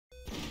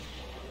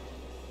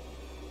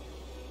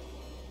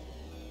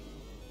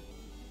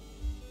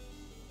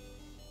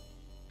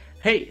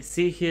Hey,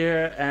 see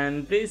here,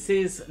 and this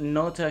is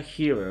Not a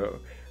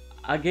Hero,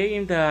 a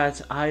game that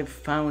I've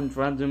found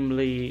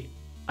randomly.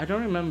 I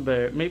don't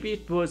remember, maybe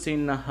it was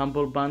in a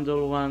Humble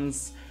Bundle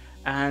once,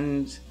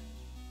 and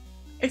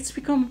it's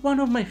become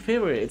one of my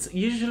favorites.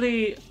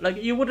 Usually,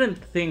 like, you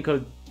wouldn't think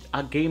of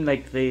a game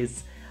like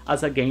this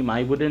as a game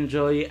I would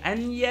enjoy,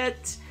 and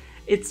yet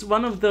it's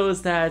one of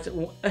those that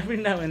every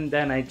now and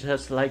then I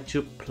just like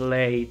to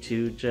play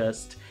to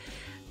just,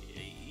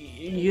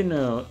 you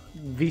know,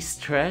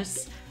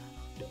 de-stress.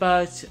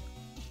 But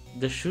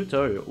the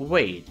shooter,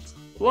 wait,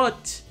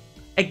 what?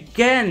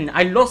 Again,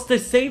 I lost the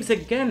saves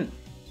again.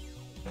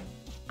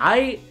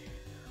 I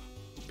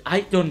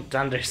don't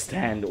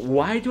understand.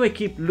 Why do I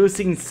keep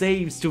losing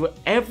saves to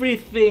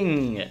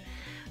everything?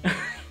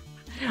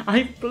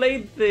 I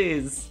played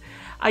this.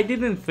 I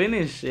didn't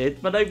finish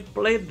it, but I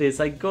played this.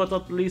 I got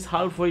at least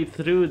halfway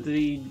through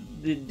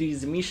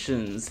these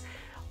missions.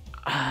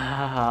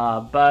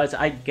 But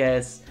I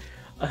guess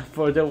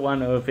for the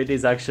one-off, it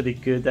is actually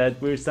good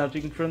that we're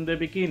starting from the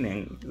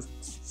beginning,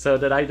 so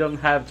that I don't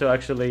have to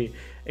actually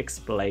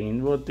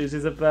explain what this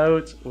is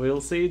about.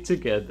 We'll see it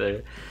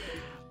together.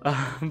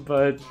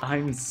 But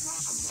I'm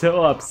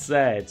so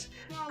upset.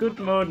 Good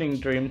morning,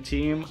 Dream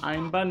Team,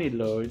 I'm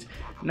megalord.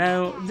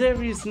 Now,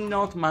 there is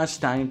not much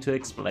time to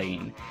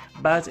explain,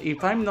 but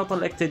if I'm not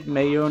elected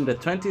mayor on the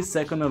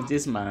 22nd of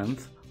this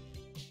month,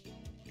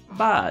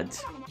 bad.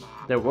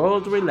 The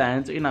world will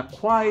end in a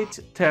quite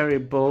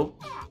terrible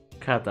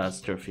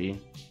catastrophe.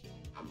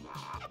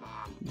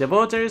 The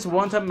voters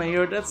want a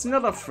mayor that's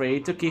not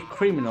afraid to kick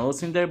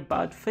criminals in their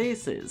bad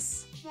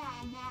faces.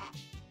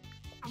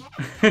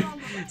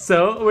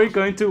 So we're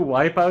going to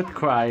wipe out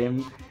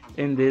crime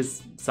in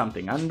this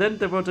something, and then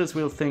the voters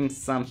will think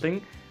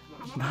something,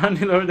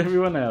 megalord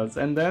everyone else,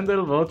 and then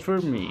they'll vote for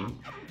me.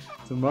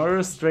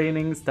 Tomorrow's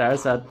training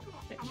starts at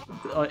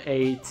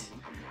 8.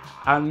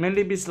 I'll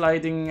mainly be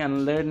sliding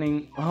and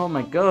learning. Oh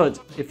my god,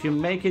 if you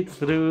make it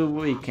through,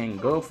 we can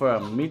go for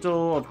a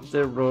middle of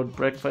the road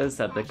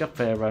breakfast at the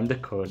cafe around the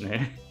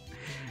corner.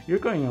 You're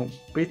going a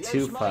bit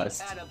too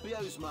fast.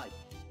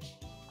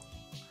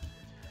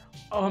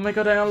 Oh my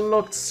god, I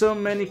unlocked so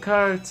many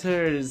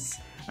characters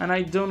and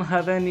I don't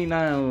have any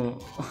now.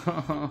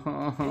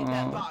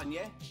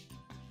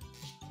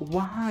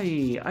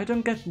 Why? I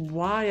don't get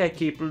why I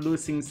keep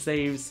losing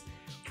saves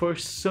for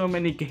so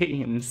many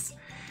games.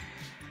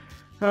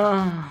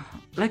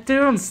 Like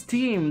they're on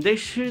Steam, they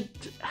should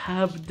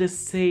have the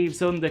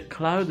saves on the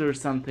cloud or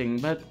something,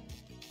 but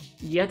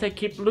yet I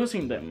keep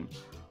losing them.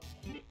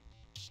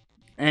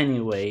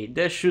 Anyway,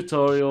 the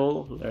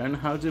tutorial, learn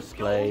how to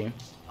play.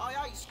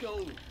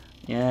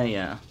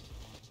 Yeah.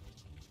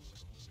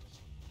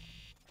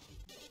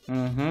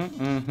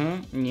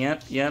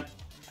 Yep.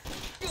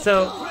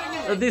 So,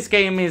 this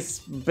game is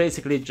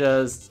basically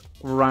just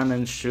run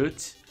and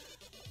shoot.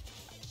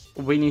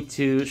 We need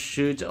to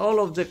shoot all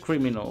of the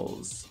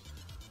criminals.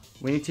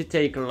 We need to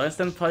take less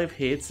than 5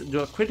 hits, do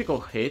a critical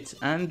hit,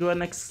 and do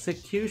an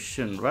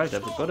execution. Right, I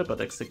forgot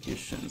about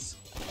executions.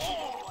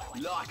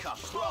 Like a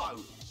pro.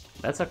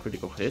 That's a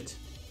critical hit.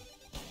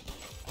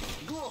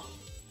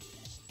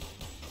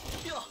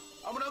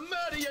 I'm gonna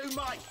murder you,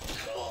 mate.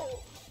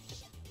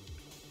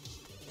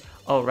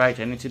 Oh, right,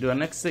 I need to do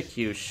an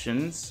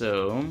execution,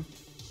 so...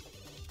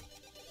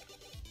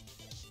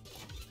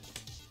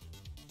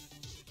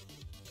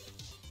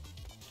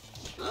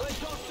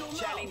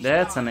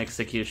 That's an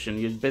execution.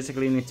 You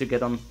basically need to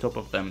get on top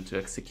of them to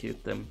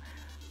execute them.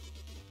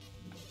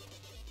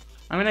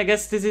 I mean, I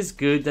guess this is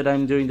good that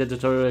I'm doing the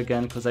tutorial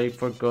again, because I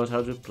forgot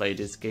how to play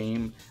this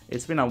game.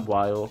 It's been a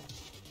while.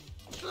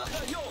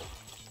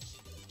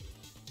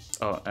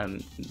 Oh,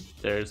 and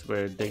there's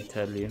where they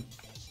tell you.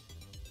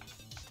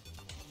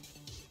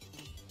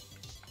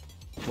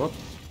 What?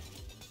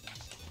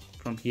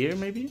 From here,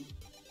 maybe?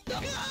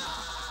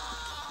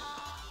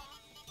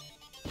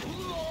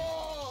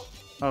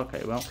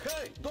 Okay, well.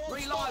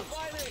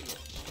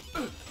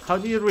 How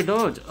do you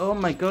reload? Oh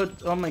my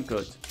god, oh my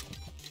god.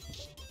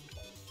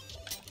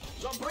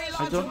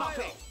 I don't...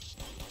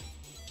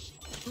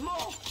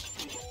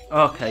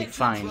 Okay,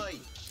 fine.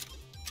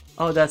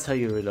 Oh, that's how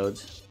you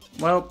reload.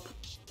 Well...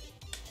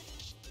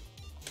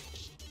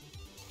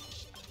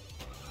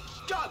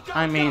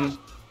 I mean,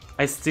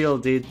 I still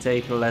did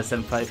take less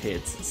than 5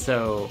 hits,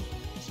 so...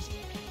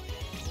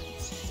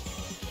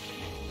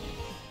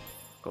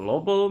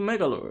 Global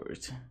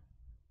megalord.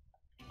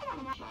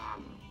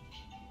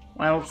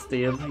 Well,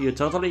 Steve, you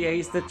totally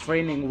aced the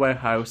training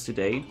warehouse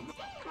today.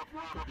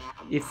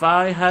 If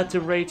I had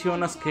to rate you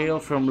on a scale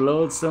from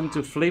loathsome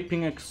to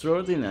flipping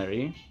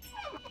extraordinary,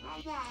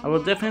 I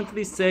would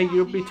definitely say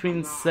you're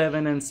between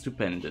 7 and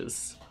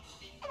stupendous.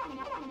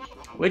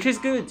 Which is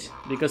good,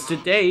 because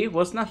today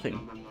was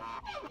nothing.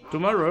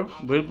 Tomorrow,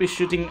 we'll be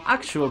shooting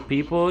actual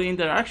people in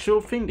their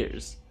actual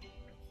fingers.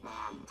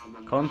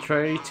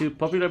 Contrary to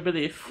popular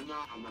belief,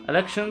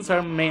 elections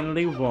are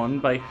mainly won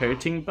by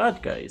hurting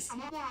bad guys.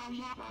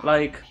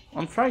 Like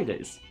on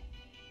Fridays.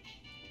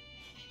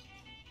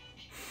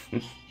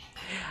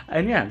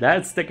 And yeah,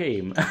 that's the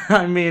game.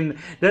 I mean,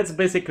 that's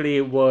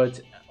basically what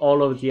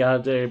all of the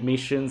other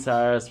missions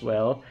are as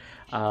well.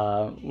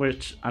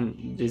 Which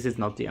this is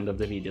not the end of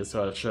the video,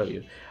 so I'll show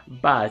you.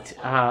 But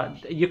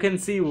you can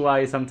see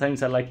why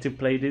sometimes I like to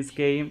play this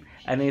game,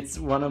 and it's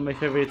one of my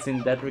favorites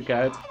in that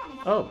regard.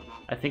 Oh,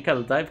 I think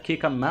I'll dive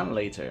kick a man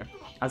later.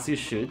 As you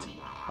should.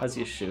 As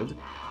you should.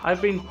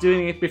 I've been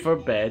doing it before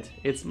bed.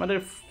 It's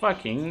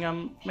motherfucking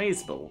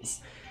amazeballs.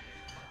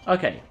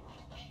 Okay,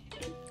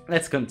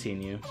 let's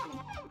continue.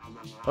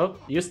 Oh,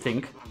 you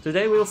stink.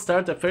 Today we'll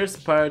start the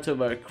first part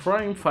of our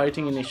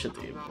crime-fighting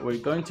initiative. We're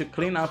going to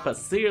clean up a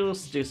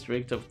serious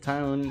district of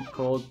town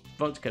called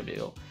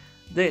Vodkaville.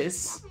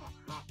 This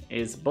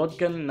is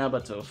Bogdan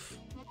Nabatov.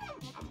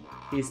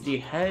 He's the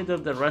head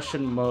of the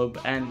Russian mob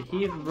and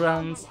he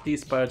runs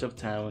this part of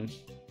town.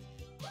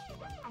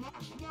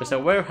 There's a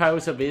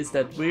warehouse of his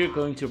that we're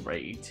going to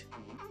raid.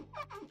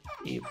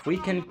 If we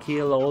can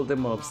kill all the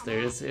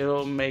mobsters,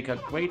 it'll make a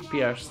great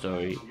PR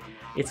story.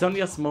 It's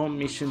only a small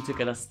mission to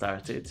get us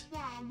started.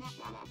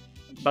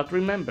 But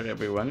remember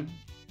everyone,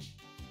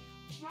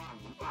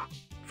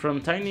 from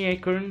tiny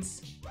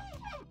acorns,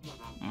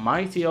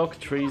 mighty oak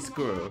trees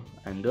grow,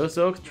 and those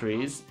oak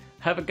trees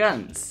have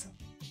guns,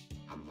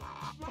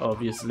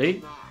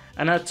 obviously,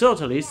 and are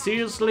totally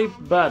seriously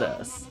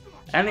badass.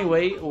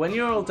 Anyway, when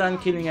you're all done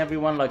killing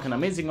everyone like an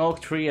amazing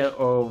oak tree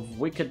of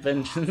wicked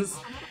vengeance,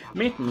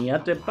 meet me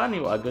at the bunny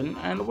wagon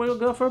and we'll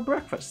go for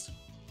breakfast.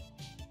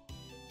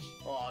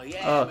 Oh,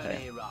 yeah,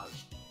 okay.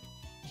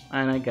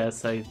 And I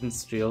guess I can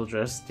still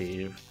just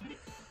Steve.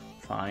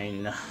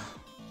 Fine.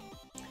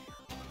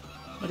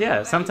 But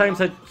yeah, sometimes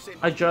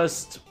I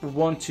just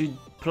want to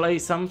play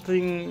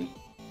something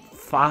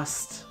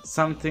fast,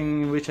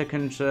 something which I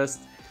can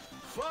just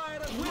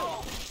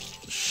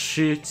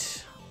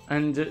shoot,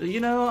 and you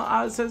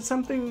know,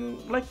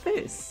 something like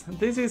this.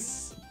 This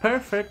is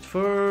perfect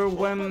for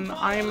when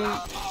I'm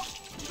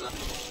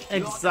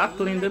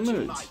exactly in the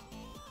mood.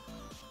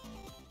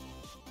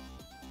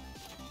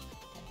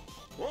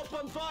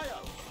 Open fire!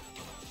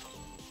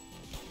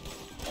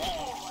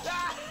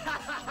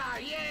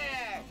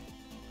 Yeah!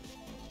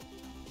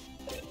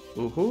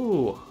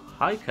 Woohoo!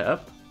 Hi,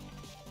 Cap.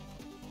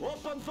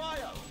 Open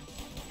fire!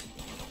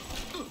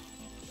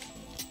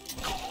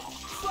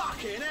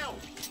 Fucking hell!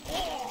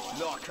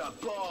 Like a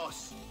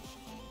boss!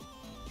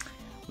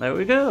 There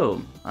we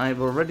go.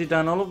 I've already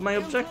done all of my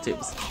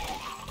objectives.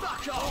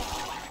 Fuck off!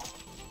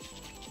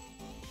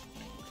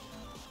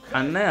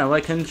 And now I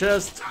can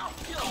just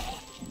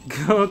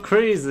go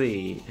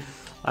crazy.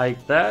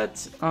 Like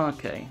that.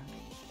 Okay.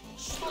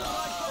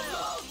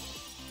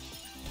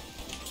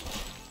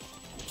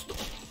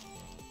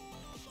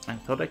 I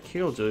thought I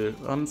killed you.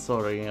 I'm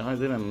sorry. I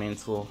didn't mean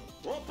to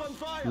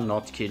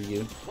not kill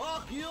you.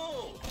 Fuck you!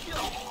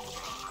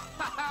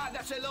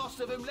 That's the last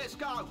of him. Let's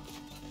go!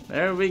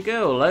 There we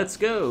go. Let's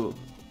go.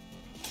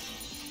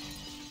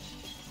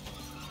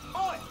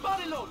 Oi,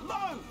 megalord,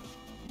 move!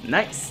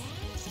 Nice.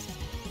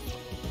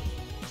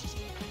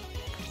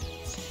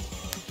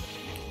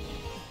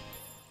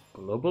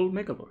 Global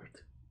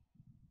megalord.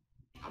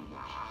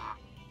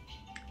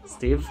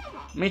 Steve,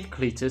 meet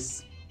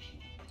Cletus.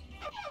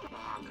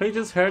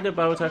 Cletus heard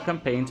about our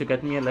campaign to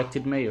get me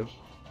elected mayor.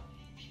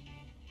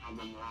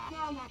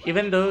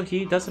 Even though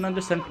he doesn't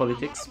understand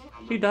politics,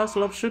 he does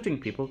love shooting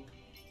people.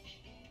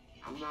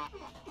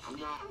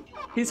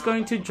 He's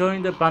going to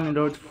join the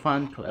Bannerlord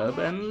fan club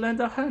and lend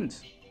a hand.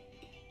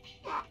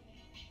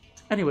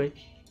 Anyway,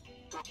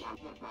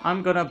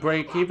 I'm gonna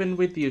break even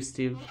with you,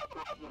 Steve.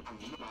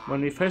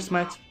 When we first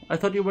met, I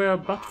thought you were a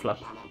butt flap.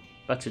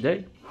 But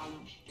today,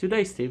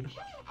 Steve,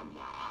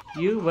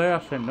 you were a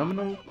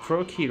phenomenal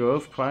frog hero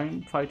of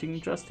crime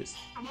fighting justice.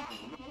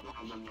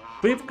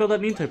 We've got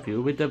an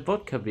interview with the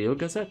Vodkaville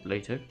Gazette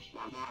later.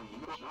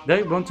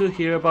 They want to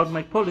hear about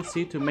my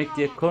policy to make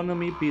the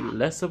economy be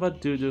less of a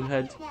doo-doo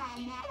head.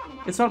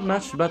 It's not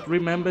much, but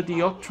remember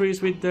the oak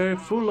trees with their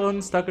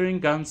full-on staggering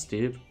guns,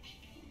 Steve.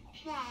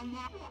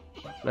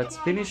 Let's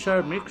finish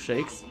our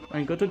milkshakes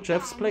and go to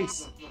Jeff's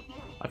place.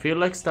 I feel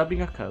like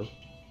stabbing a cow.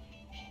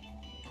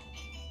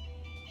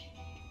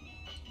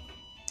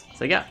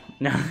 So yeah,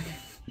 now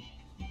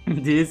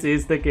this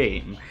is the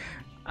game.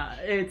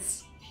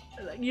 It's...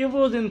 you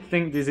wouldn't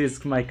think this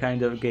is my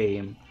kind of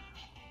game.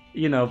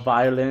 You know,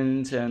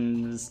 violent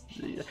and...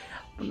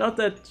 Not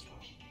that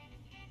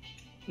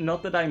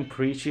I'm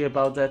preachy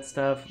about that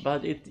stuff,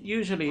 but it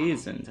usually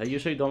isn't. I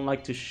usually don't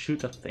like to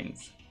shoot at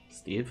things,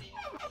 Steve.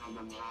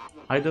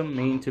 I don't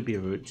mean to be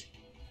rude.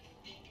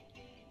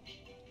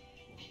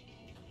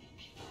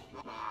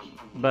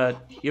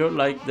 But you're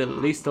like the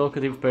least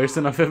talkative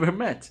person I've ever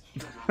met.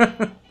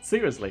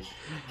 Seriously.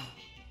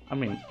 I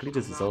mean,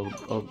 Cletus is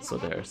also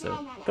there,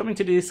 so coming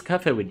to this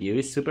cafe with you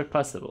is super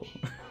possible.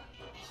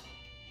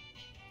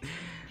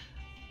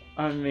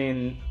 I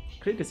mean,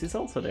 Cletus is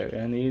also there,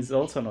 and he's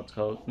also not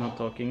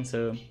talking,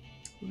 so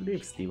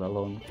leave Steve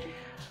alone.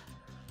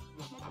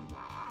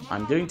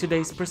 I'm doing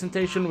today's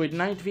presentation with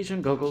night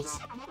vision goggles.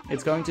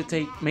 It's going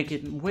to make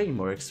it way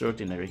more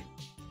extraordinary.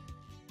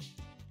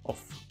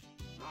 Off.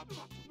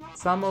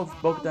 Some of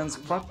Bogdan's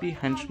crappy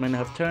henchmen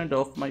have turned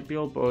off my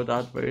billboard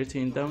advert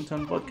in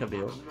downtown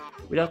Vodkaville.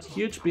 Without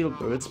huge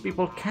billboards,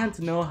 people can't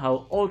know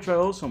how ultra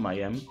awesome I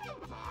am.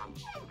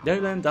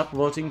 They'll end up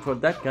voting for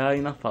that guy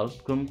in a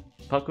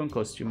Falcon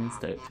costume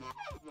instead.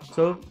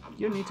 So,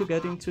 you need to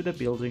get into the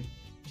building.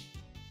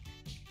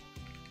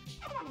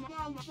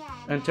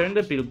 And turn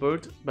the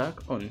billboard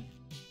back on.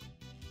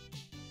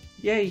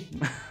 Yay!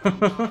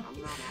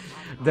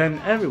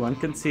 Then everyone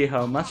can see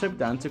how much I've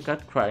done to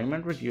cut crime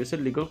and reduce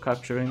illegal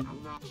capturing.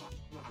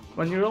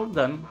 When you're all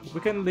done,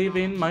 we can live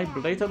in my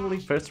blatantly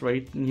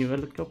first-rate new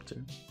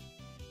helicopter.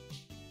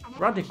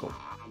 Radical.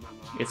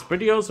 It's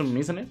pretty awesome,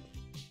 isn't it?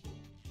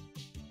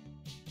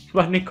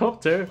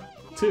 Helicopter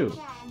 2.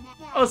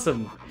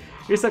 Awesome!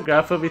 Here's a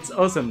graph of its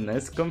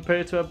awesomeness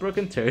compared to a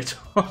broken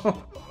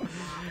turtle.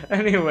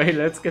 Anyway,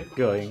 let's get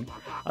going.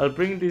 I'll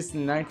bring these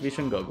night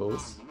vision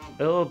goggles.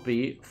 It'll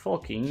be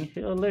fucking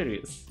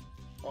hilarious.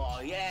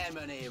 Oh yeah,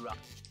 man, hero.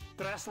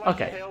 Dressed like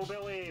Okay. a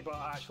hillbilly, but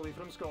actually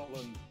from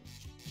Scotland.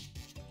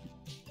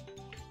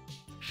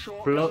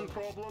 Blo- Shotgun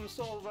problem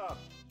solver.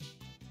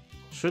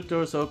 Shoot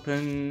doors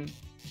open.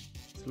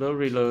 Slow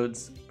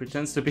reloads.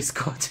 Pretends to be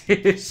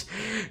Scottish.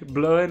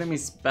 Blow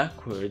enemies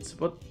backwards.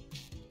 What?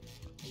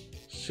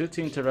 Shoot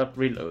to interrupt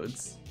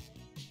reloads.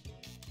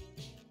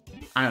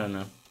 I don't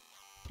know.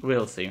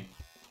 We'll see.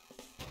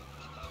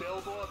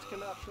 Billboard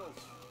commercials.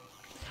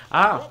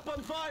 Ah! Up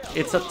on fire.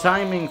 It's a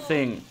timing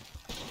thing.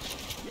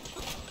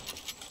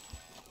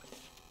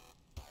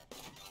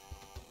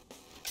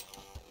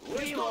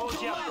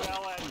 Reload your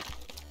villain.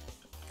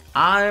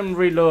 I'm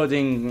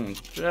reloading.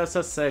 Just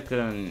a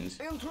second.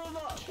 Into the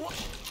what?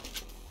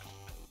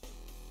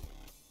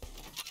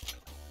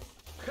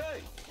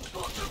 Okay.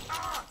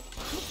 Ah.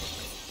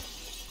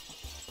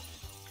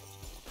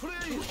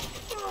 Please.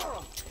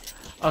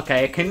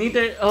 Okay, I can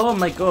either. Oh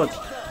my god.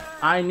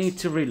 I need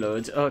to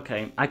reload.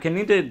 Okay, I can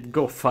either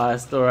go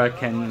fast or I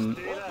can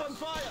Up on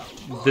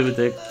fire. do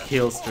the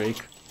kill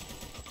streak.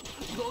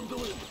 Don't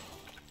do it.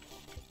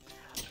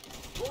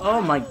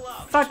 Oh my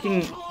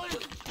fucking.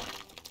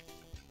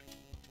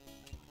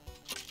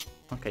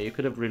 Okay, you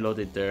could have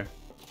reloaded there.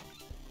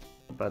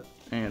 But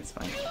it's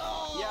fine.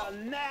 Yeah,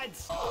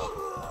 Neds.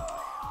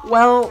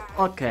 Well,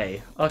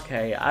 okay,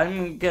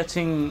 I'm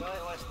getting.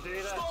 Right, let's do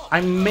this.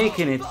 I'm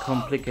making it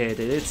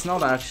complicated. It's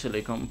not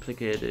actually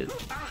complicated.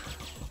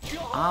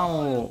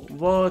 Ow,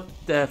 what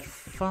the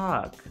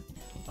fuck?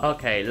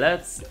 Okay,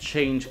 let's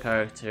change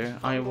character.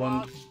 I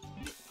want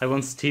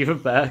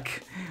Steve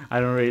back. I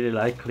don't really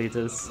like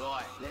Cletus.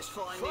 Right, let's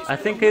find this. I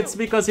think it's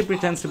because he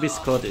pretends to be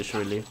Scottish,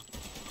 really.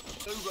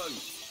 2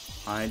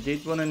 rooms. I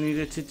did what I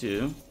needed to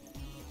do.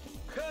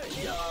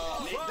 Okay.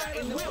 Nip that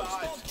in the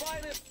bud.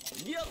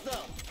 Yep,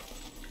 now.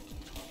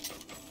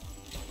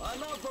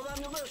 I'm out for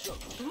ammunition.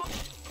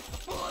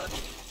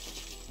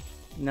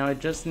 Now I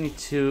just need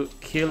to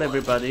kill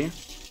everybody.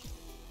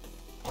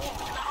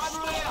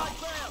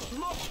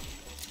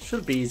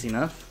 Should be easy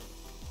enough.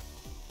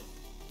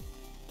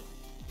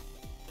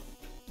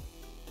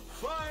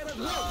 Fire at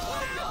will.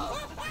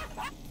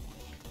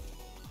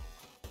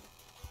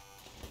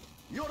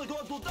 You're going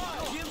to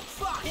die. You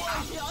fuck.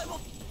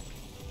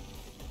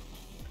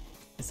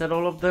 Is that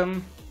all of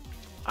them?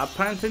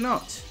 Apparently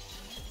not.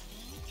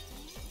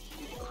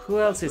 Who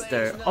else is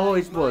there? Oh,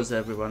 it was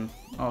everyone.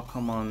 Oh,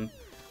 come on.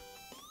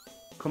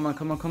 Come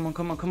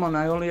on.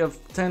 I only have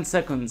 10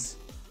 seconds.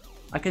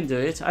 I can do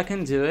it.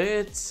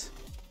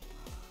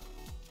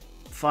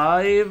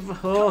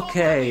 5.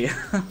 Okay.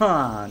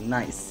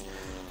 Nice.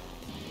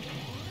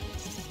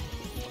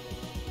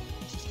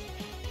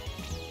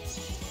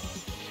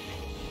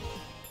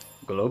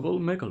 Global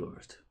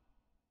Megalord.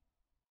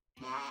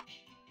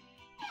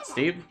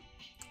 Steve,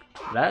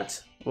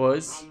 that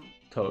was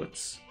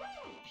totes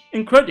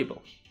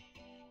incredible.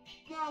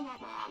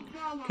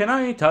 Can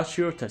I touch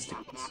your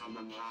testicles?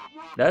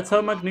 That's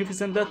how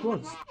magnificent that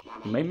was.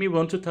 It made me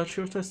want to touch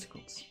your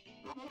testicles.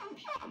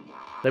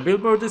 The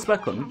billboard is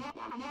back on,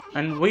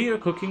 and we are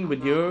cooking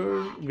with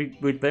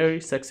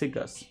very sexy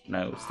Gus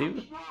now,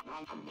 Steve.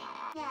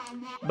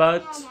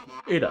 But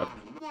it up.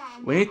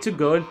 We need to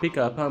go and pick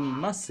up a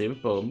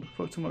massive bomb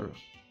for tomorrow.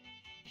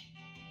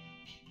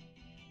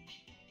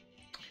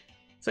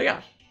 So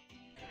yeah,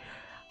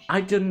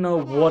 I don't know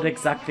what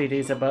exactly it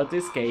is about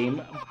this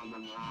game,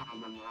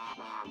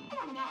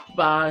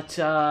 but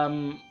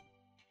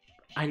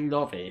I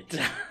love it.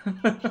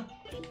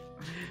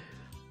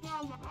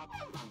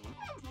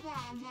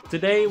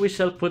 Today we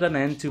shall put an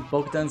end to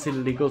Bogdan's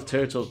illegal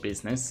turtle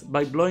business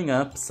by blowing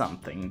up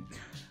something.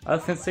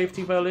 Health and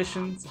safety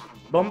violations?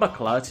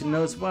 Bombaclat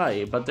knows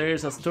why, but there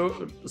is a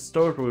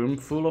storeroom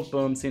full of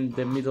bombs in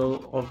the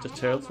middle of the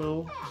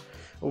turtle.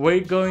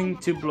 We're going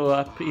to blow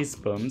up his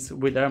bombs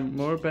with our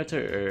more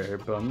better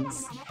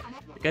bombs.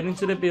 Get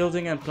into the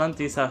building and plant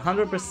this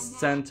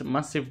 100%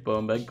 massive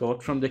bomb I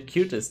got from the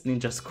cutest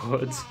ninja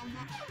squad.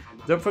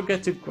 Don't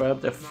forget to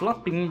grab the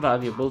flopping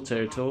valuable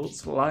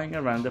turtles lying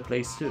around the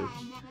place too.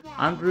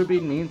 Aunt Ruby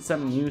needs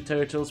some new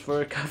turtles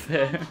for a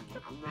cafe.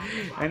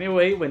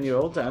 Anyway, when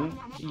you're all done,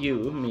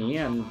 you, me,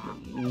 and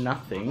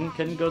nothing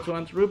can go to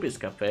Aunt Ruby's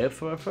cafe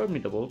for a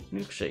formidable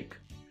milkshake.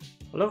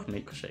 Love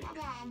milkshake.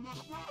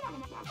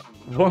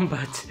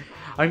 Wombat.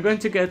 I'm going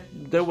to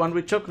get the one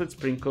with chocolate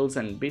sprinkles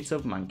and bits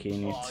of monkey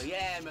in it. Oh,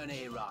 yeah, man,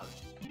 hero.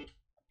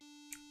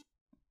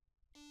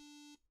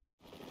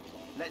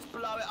 Let's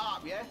blow it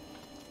up, yeah?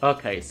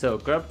 Okay, so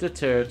grab the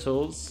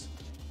turtles.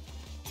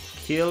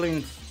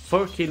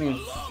 For killing.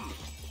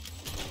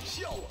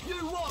 You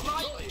what,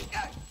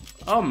 mate?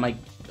 Oh my.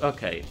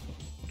 Okay.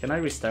 Can I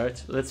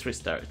restart? Let's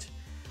restart.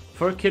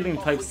 For killing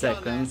 5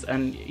 seconds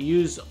and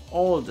use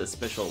all the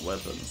special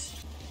weapons.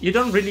 You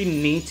don't really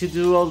need to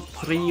do all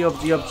 3 of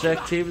the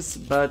objectives,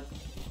 but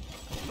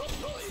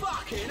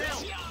Fucking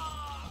hell.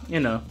 you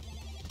know.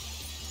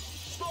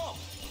 Stop.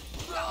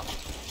 Stop.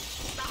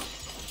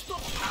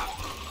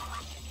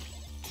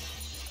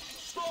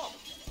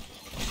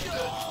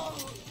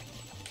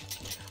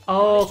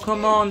 Oh,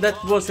 come on,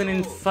 that wasn't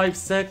in 5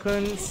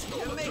 seconds.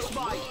 You missed,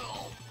 mate.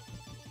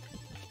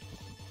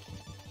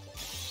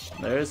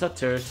 There's a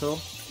turtle.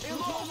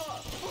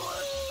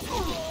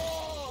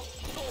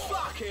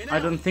 Fucking I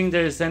don't think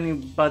there's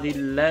anybody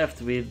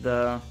left with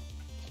to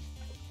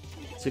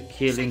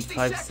kill in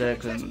 5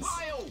 seconds.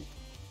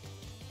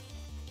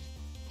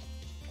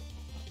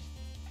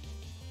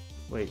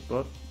 Wait,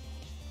 what?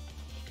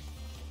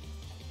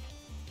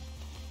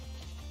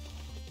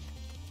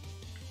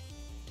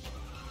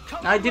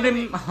 I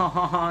didn't.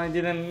 I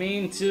didn't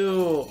mean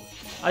to.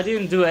 I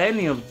didn't do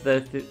any of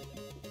the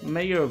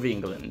Mayor of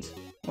England.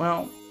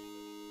 Well,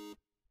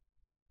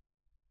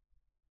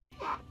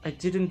 I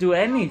didn't do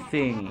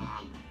anything.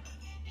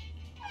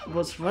 It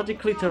was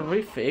radically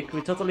terrific.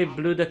 We totally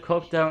blew the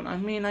cock down. I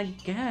mean, I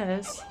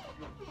guess.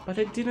 But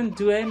I didn't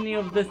do any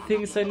of the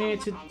things I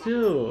needed to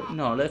do.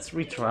 No, let's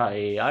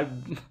retry. I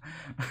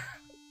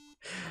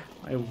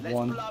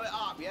want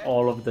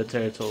all of the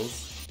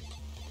turtles.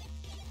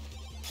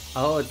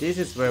 Oh, this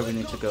is where we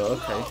need to go.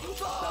 Okay.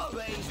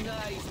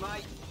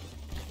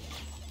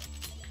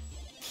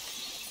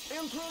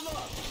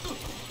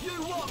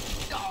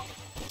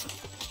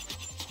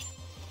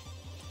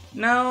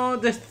 No,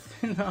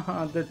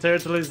 no, the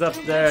turtle is up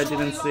there. I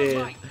didn't see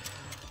it.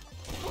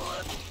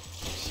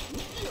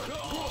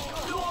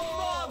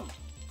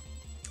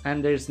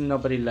 And there's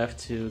nobody left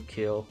to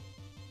kill.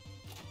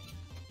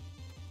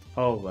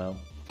 Oh well.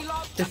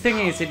 The thing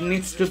is, it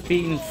needs to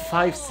be in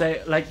 5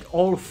 seconds, like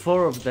all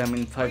 4 of them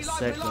in 5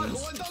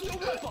 seconds.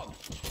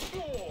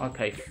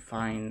 Okay,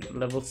 fine.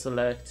 Level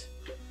select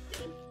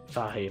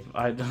 5.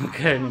 I don't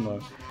care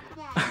anymore.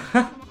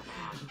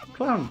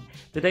 Clown.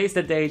 Today is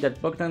the day that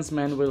Bogdan's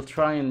men will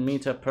try and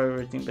meet a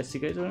private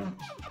investigator.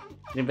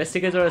 The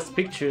investigator has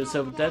pictures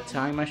of that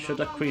time I shot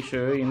a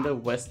creature in the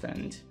West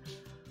End.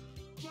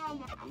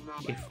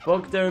 If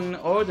Bogdan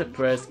or the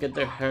press get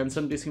their hands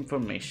on this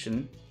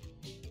information,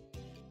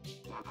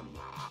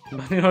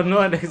 but you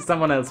know,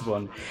 someone else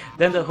won,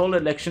 then the whole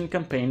election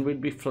campaign will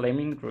be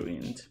flaming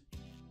ruined.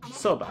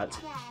 So bad.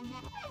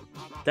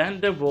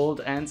 Then the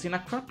world ends in a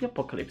crappy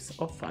apocalypse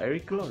of fiery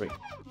glory.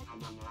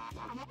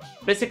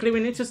 Basically, we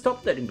need to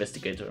stop that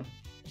investigator.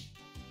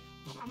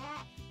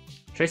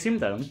 Trace him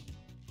down.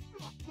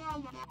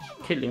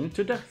 Kill him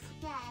to death.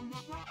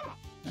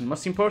 And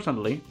most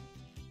importantly,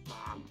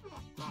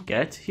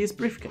 get his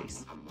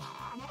briefcase.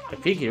 I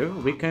figure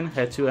we can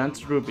head to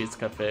Aunt Ruby's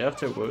cafe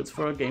afterwards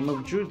for a game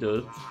of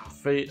judo,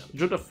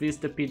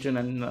 fist, a pigeon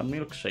and a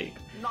milkshake.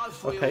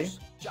 Okay.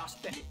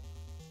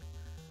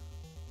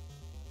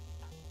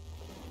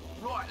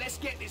 Right, let's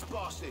get this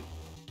bastard.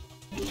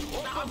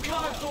 I'm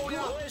coming for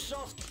you.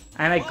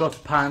 And I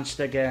got punched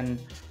again.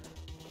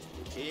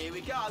 Here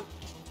we go.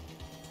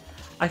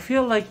 I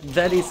feel like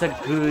that is a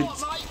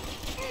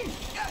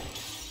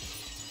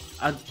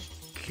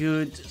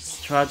good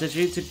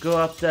strategy to go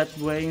up that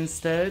way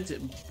instead,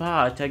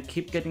 but I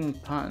keep getting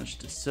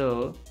punched,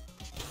 so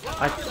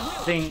I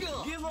think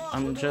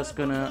I'm just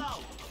gonna...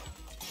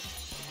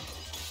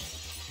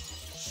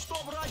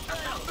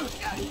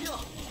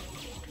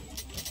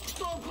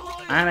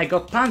 And I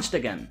got punched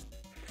again!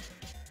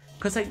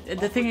 Cause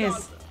the thing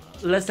is,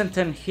 less than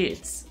 10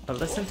 hits.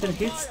 Less than 10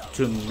 hits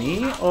to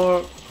me,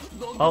 or...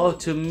 Oh,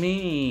 to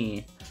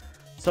me!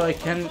 So I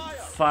can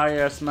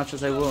fire as much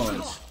as I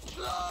want.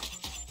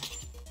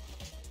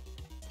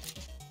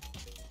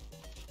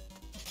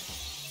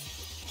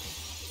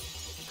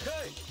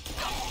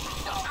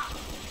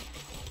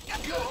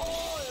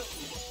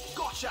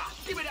 Gotcha!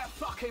 Give me that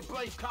fucking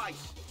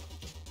briefcase!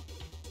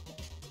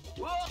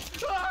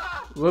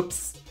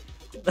 Whoops.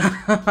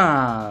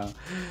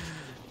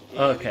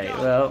 Okay,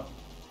 well.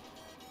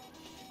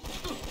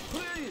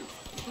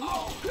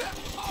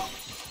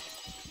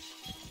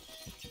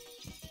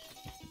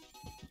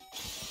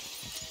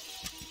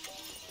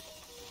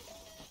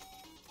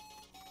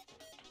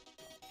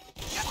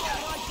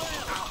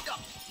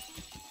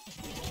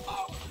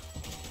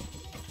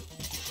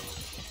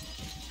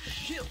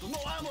 Shit, no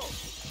ammo!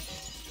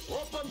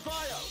 Open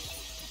fire!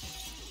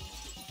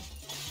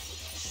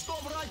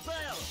 Stop right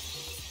there!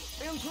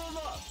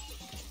 Intruder!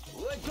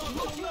 Let's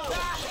go!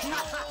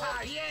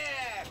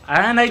 Yeah!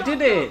 And I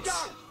did it!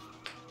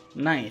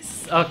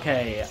 Nice.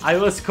 Okay, I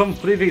was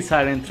completely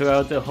silent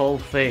throughout the whole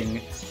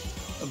thing,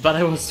 but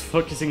I was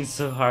focusing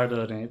so hard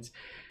on it.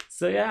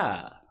 So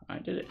yeah, I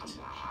did it.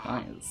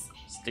 Nice.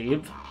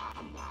 Steve,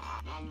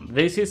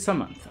 this is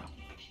Samantha.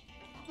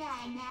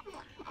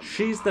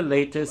 She's the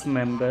latest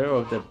member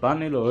of the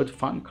Bannerlord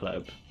fan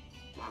club.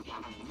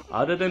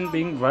 Other than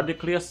being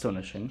radically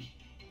astonishing,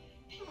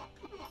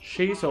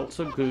 she's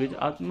also good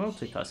at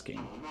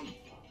multitasking.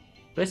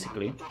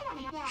 Basically,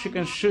 she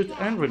can shoot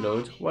and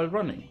reload while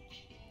running.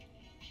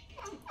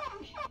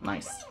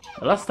 Nice.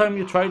 The last time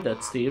you tried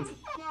that, Steve,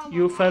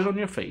 you fell on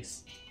your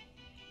face,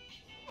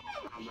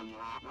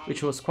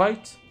 which was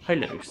quite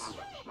hilarious.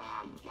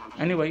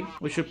 Anyway,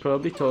 we should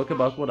probably talk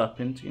about what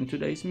happened in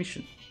today's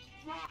mission.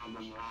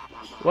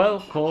 Well,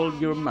 call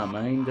your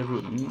mama in the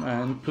room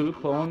and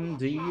poop on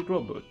the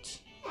robot.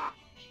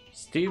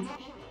 Steve,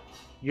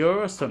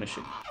 you're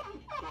astonishing.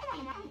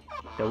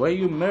 The way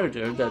you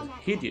murdered that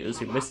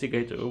hideous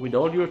investigator with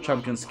all your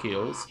champion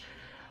skills,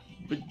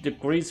 the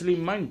grisly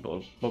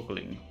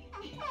mind-boggling.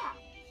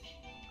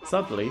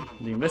 Sadly,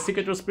 the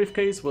investigator's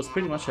briefcase was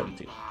pretty much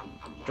empty.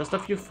 Just a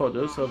few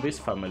photos of his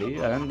family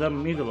and a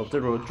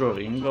middle-of-the-road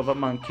drawing of a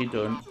monkey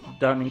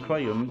done in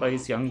crayon by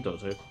his young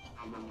daughter.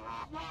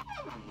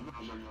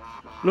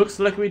 Looks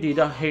like we did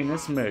a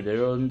heinous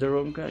murder on the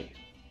wrong guy.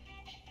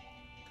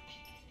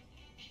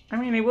 I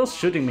mean, he was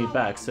shooting me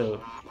back,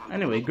 so...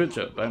 Anyway, good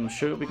job. I'm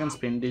sure we can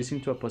spin this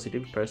into a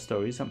positive press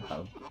story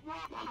somehow.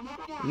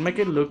 And make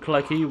it look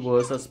like he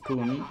was a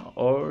spoon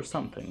or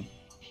something.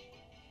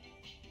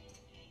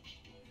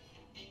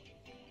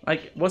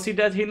 Like, was he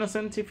that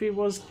innocent if he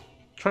was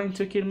trying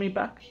to kill me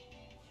back?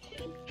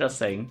 Just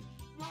saying.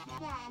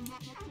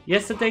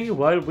 Yesterday,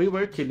 while we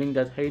were killing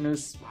that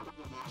heinous...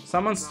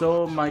 Someone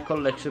stole my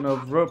collection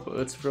of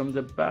robots from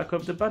the back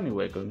of the bunny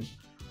wagon.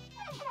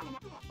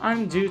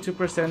 I'm due to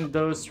present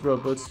those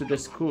robots to the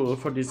school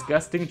for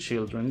disgusting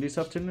children this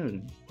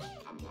afternoon.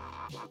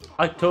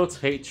 I totally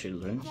hate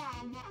children.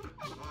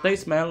 They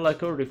smell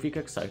like horrific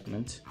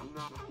excitement.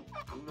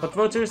 But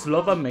voters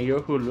love a mayor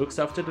who looks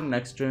after the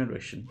next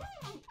generation.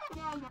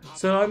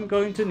 So I'm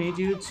going to need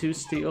you to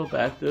steal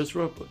back those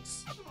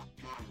robots.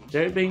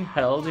 They're being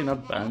held in a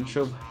bunch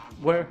of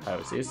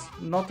warehouses,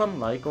 not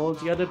unlike all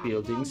the other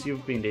buildings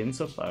you've been in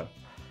so far.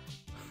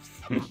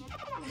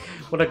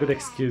 What a good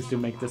excuse to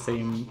make the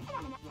same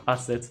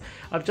assets.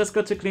 I've just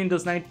got to clean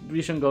those night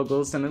vision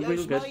goggles and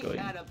we'll get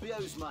going.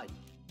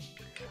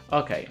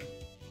 Okay.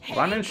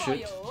 Run and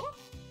shoot.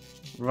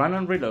 Run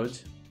and reload.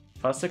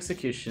 Fast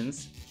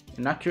executions.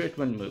 Inaccurate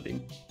when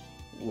moving.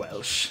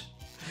 Welsh.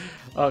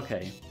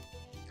 Okay.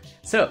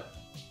 So,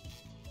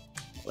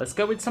 let's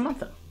go with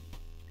Samantha.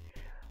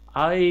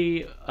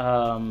 I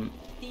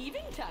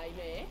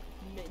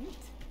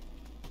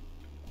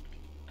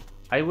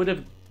would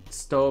have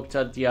stopped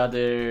at the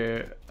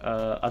other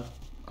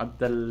at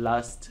the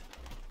last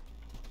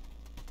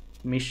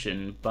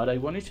mission, but I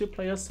wanted to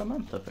play as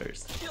Samantha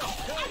first. I'll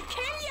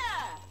kill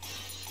ya!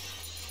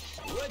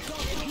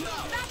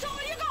 That's all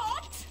you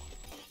got?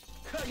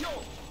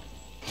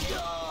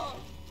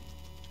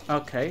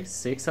 Okay,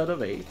 6 out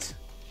of 8.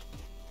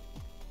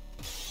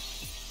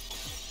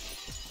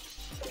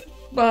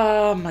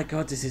 Oh my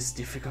god, this is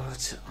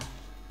difficult.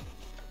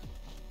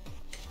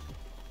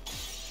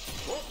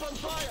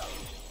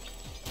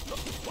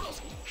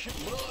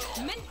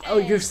 Oh,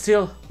 you're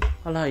still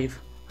alive.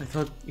 I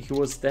thought he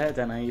was dead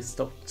and I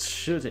stopped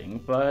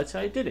shooting, but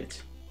I did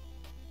it.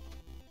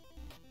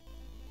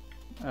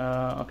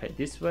 Okay,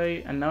 this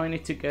way, and now I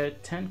need to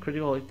get 10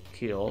 critical hit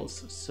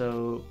kills,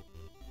 so...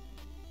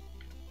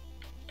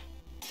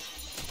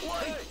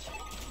 Wait!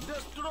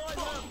 Destroy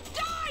them!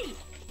 Die!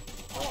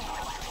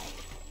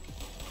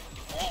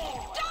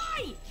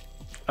 Die!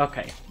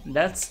 Okay,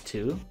 that's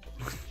 2.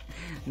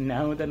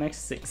 Now the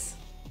next 6.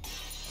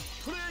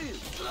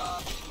 Please!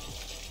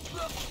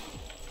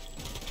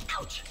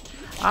 Ouch!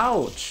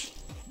 Ouch!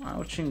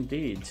 Ouch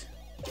indeed.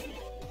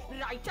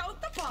 Right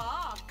out the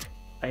park!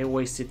 I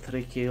wasted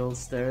 3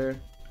 kills there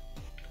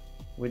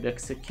with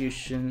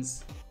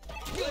executions.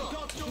 You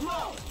got to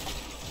run!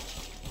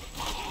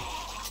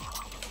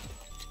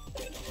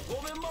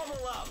 Moving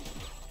model up!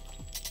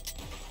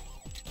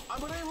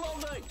 I'm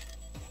reloading!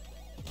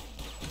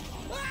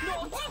 No,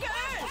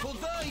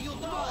 today you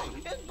die!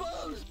 It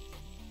burns!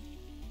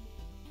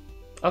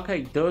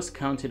 Okay, those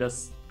counted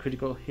as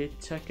critical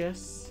hit, I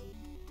guess.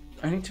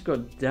 I need to go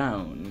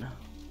down.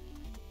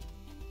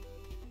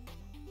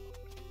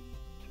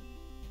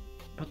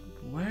 But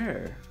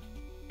where?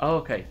 Oh,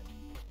 okay.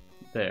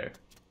 There.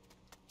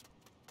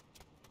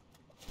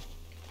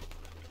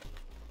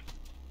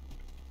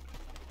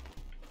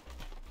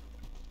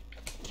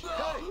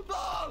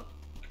 No!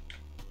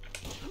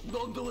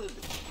 Don't do it!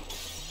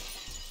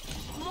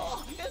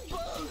 No, it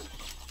burns!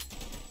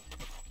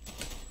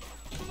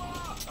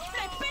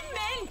 Flippin'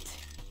 mint!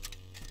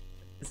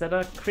 Is that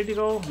a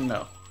critical?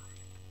 No.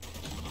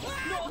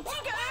 No,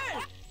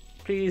 girl!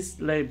 Please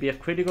let it be a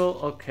critical.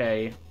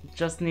 Okay.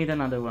 Just need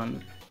another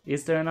one.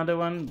 Is there another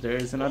one? There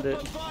is another.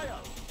 Fire!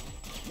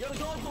 You're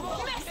going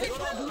to Message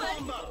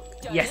movement!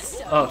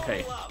 Yes.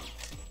 Okay.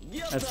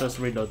 Let's just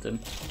reload them.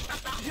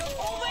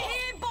 Over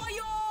here,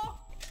 boyo!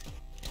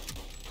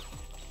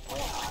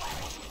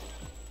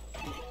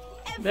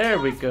 There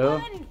we go.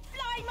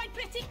 Fly, my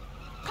pretty!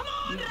 Come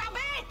on,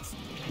 rabbit!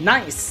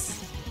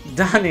 Nice!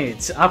 Done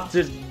it!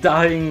 After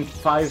dying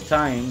 5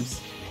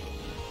 times.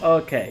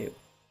 Okay.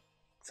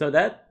 So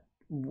that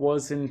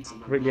wasn't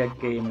really a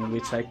game in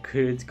which I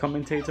could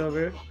commentate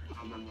over.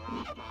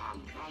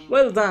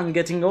 Well done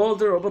getting all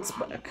the robots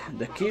back.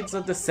 The kids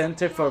at the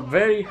center for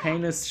very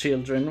heinous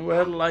children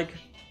were like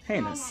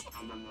heinous.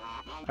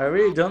 I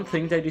really don't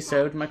think they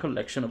deserved my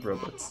collection of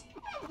robots.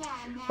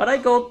 But I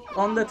got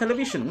on the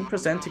television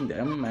presenting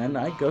them and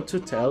I got to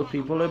tell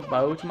people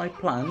about my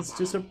plans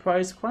to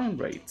surprise crime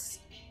rates.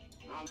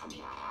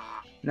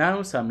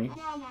 Now, Sammy,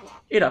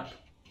 eat up.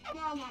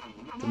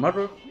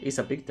 Tomorrow is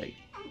a big day.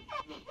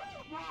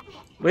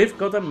 We've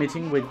got a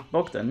meeting with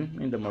Bogdan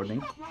in the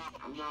morning.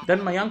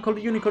 Then my uncle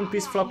Unicorn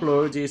Peace Flop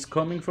Lord is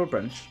coming for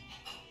brunch.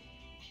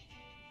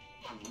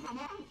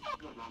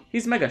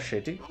 He's mega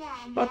shitty,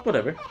 but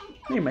whatever.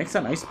 He makes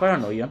a nice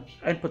paranoia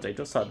and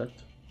potato salad.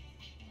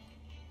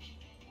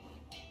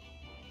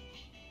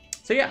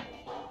 So yeah,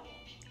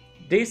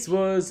 this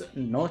was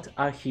not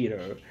a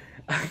hero.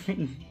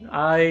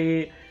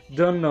 I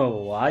don't know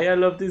why I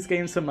love this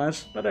game so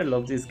much, but I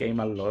love this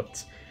game a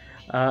lot.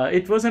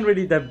 It wasn't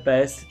really the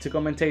best to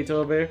commentate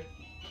over,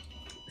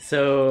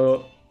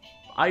 so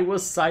I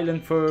was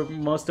silent for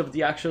most of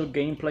the actual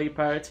gameplay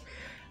part.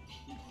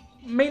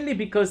 Mainly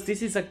because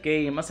this is a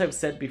game, as I've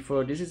said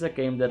before, this is a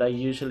game that I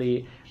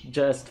usually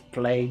just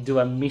play, do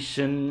a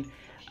mission,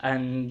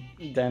 and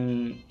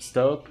then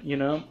stop, you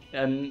know?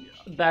 And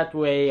that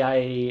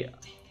way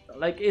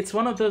it's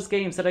one of those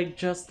games that I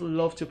just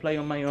love to play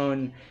on my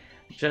own,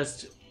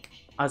 just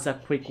as a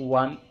quick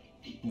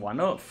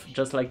one-off,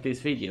 just like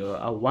this video,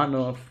 a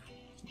one-off,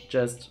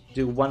 just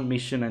do one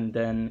mission and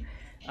then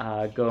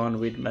go on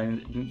with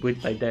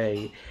my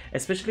day.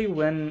 Especially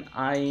when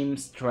I'm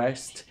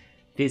stressed,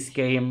 this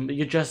game,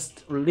 you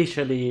just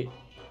literally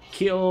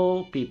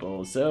kill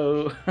people,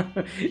 so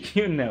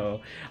you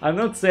know. I'm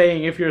not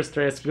saying if you're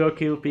stressed, go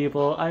kill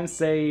people. I'm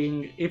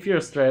saying if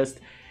you're stressed,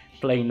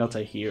 play Not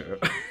a Hero.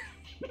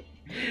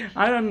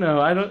 I don't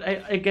know, I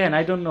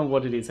don't know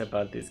what it is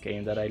about this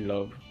game that I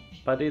love,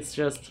 but it's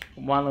just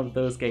one of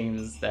those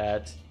games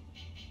that,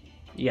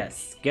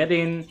 yes, get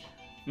in,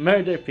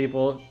 murder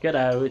people, get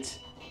out,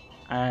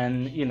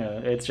 and you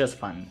know, it's just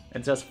fun.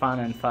 It's just fun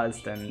and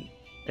fast and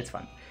it's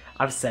fun.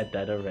 I've said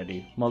that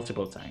already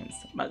multiple times,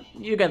 but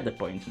you get the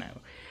point now.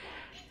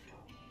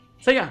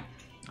 So yeah,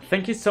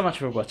 thank you so much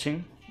for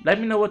watching.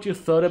 Let me know what you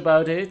thought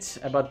about it,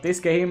 about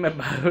this game,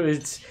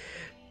 about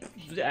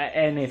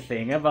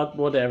anything, about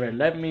whatever.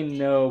 Let me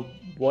know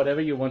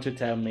whatever you want to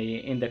tell me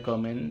in the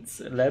comments.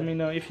 Let me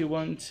know if you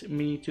want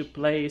me to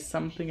play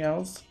something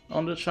else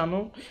on the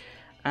channel,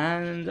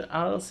 and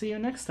I'll see you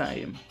next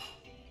time.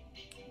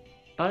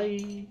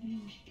 Bye.